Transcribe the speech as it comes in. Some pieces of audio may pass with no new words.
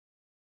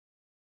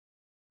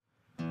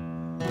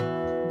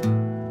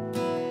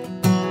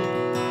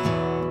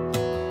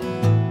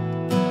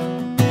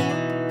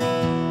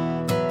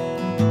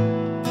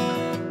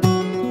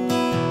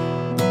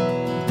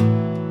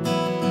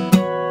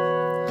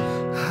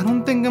I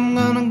don't think I'm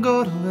gonna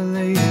go to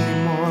LA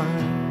anymore.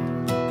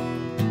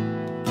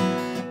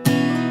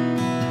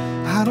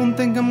 I don't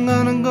think I'm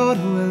gonna go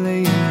to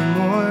LA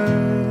anymore.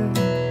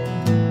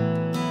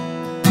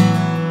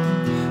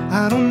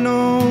 I don't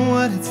know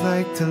what it's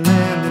like to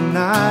land and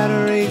not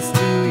race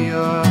to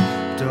your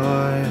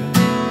door.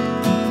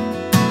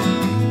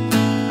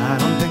 I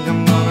don't think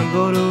I'm gonna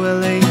go to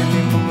LA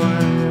anymore.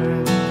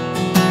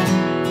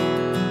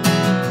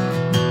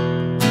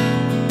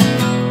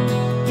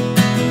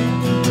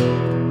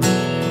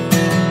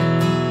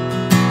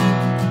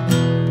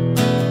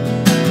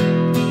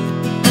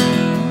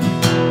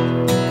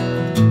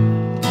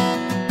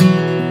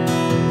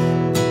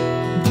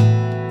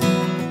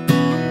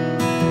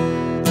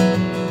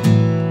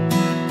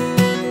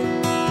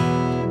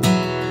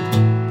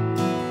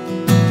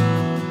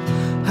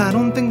 I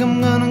don't think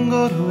I'm gonna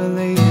go to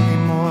LA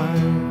anymore.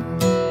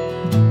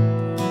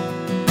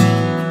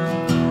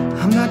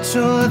 I'm not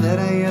sure that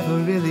I ever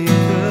really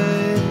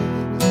could.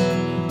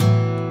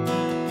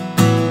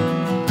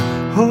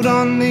 Hold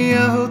on to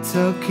your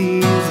hotel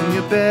keys in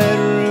your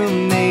bedroom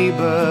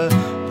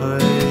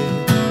neighborhood.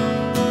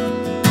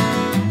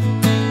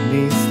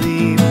 Me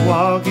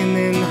sleepwalking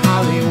in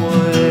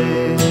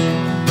Hollywood.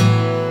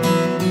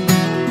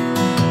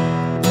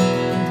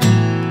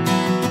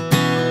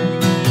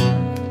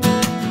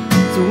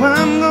 So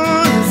I'm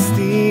gonna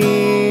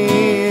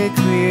steer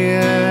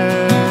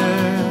clear,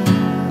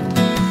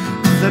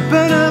 'cause I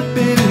burn up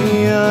in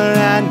your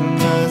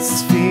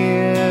atmosphere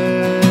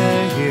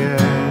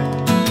here.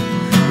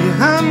 Yeah,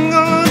 I'm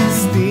gonna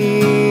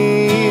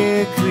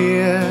steer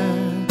clear,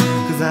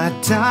 'cause I'd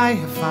die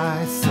if I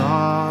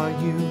saw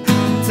you,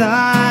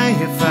 die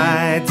if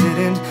I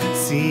didn't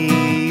see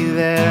you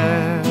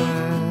there.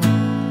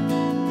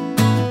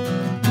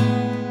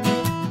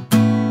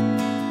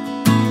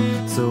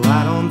 So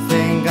I don't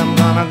think I'm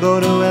gonna go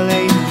to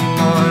LA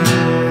anymore.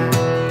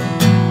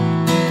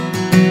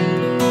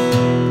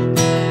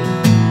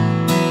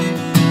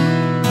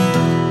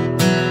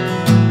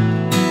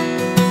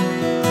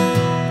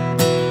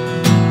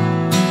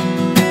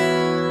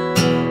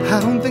 I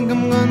don't think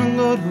I'm gonna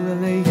go to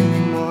LA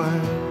anymore.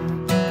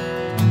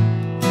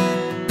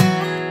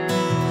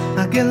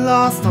 I get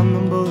lost on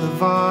the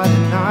boulevard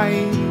at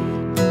night,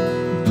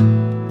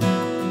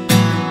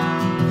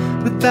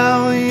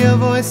 without your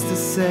voice to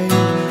say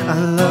I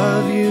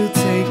love you,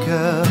 take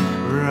a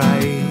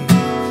right.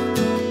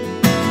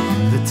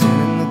 The 10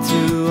 and the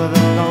 2 are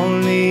the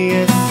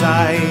loneliest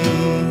sight.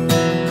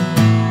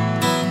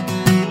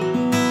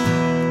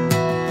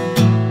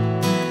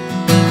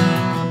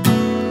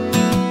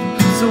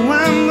 So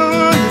I'm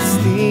gonna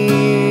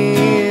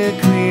steer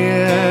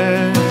clear,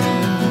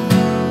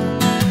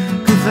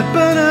 'cause I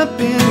burn up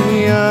in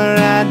your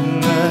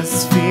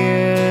atmosphere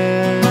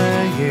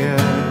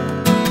here.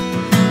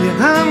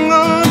 I'm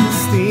gonna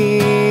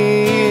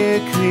steer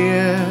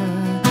clear,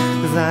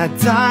 'cause I'd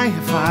die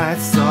if I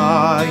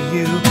saw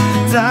you,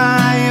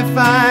 die if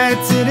I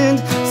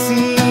didn't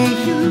see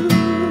you.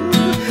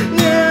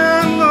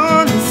 Yeah, I'm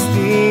gonna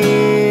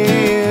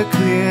steer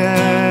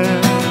clear,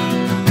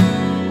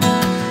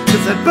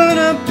 'cause I burn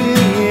up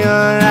in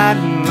your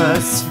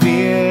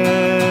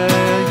atmosphere,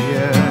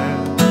 yeah.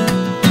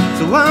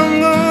 So I'm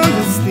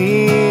gonna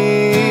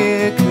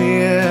steer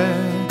clear,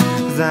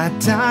 'cause I'd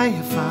die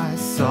if I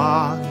saw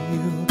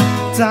you,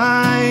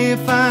 die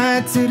if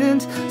I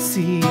didn't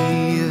see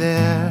you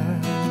there.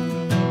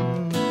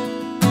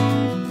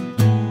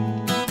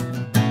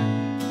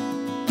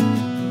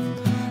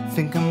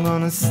 Think I'm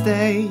gonna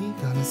stay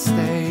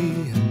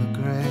in the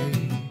gray.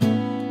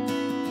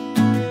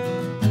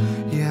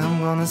 Yeah, I'm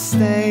gonna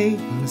stay.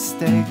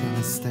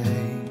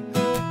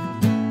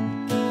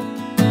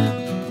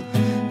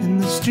 And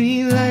the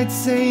streetlights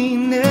say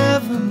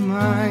never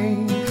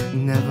mind.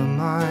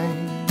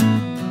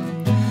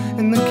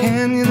 And the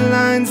canyon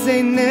lines say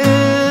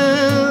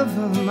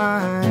never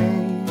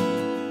mind.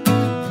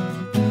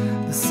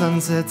 The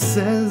sunset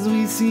says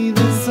we see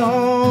this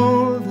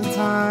all the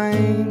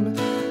time.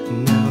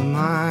 Never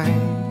mind.